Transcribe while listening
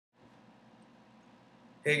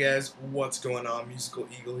Hey guys, what's going on? Musical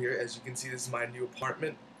Eagle here. As you can see, this is my new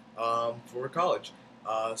apartment for college.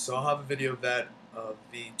 So I'll have a video of that, of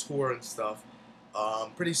the tour and stuff,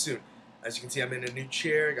 pretty soon. As you can see, I'm in a new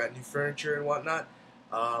chair, got new furniture and whatnot.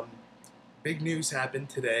 Um, Big news happened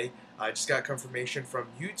today. I just got confirmation from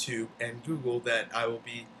YouTube and Google that I will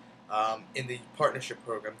be in the partnership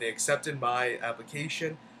program. They accepted my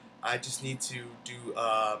application. I just need to do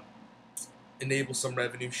enable some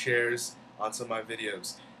revenue shares on some of my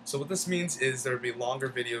videos. So what this means is there'll be longer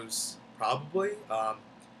videos probably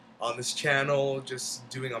on this channel, just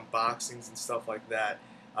doing unboxings and stuff like that.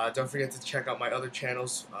 Don't forget to check out my other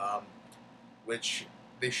channels, which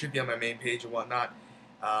they should be on my main page and whatnot.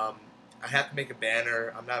 I have to make a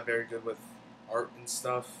banner. I'm not very good with art and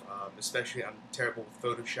stuff, especially I'm terrible with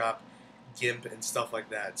Photoshop, GIMP, and stuff like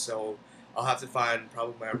that. So I'll have to find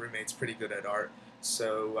probably my roommate's pretty good at art.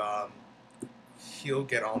 So he'll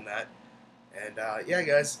get on that. And yeah,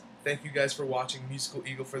 guys, thank you guys for watching Musical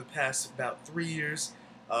Eagle for the past about 3 years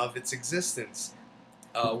of its existence.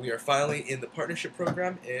 We are finally in the partnership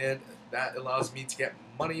program, and that allows me to get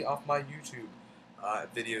money off my YouTube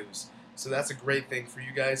videos. So that's a great thing for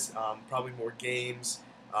you guys. Probably more games,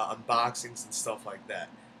 unboxings, and stuff like that.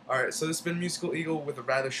 Alright, so this has been Musical Eagle with a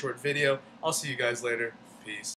rather short video. I'll see you guys later. Peace.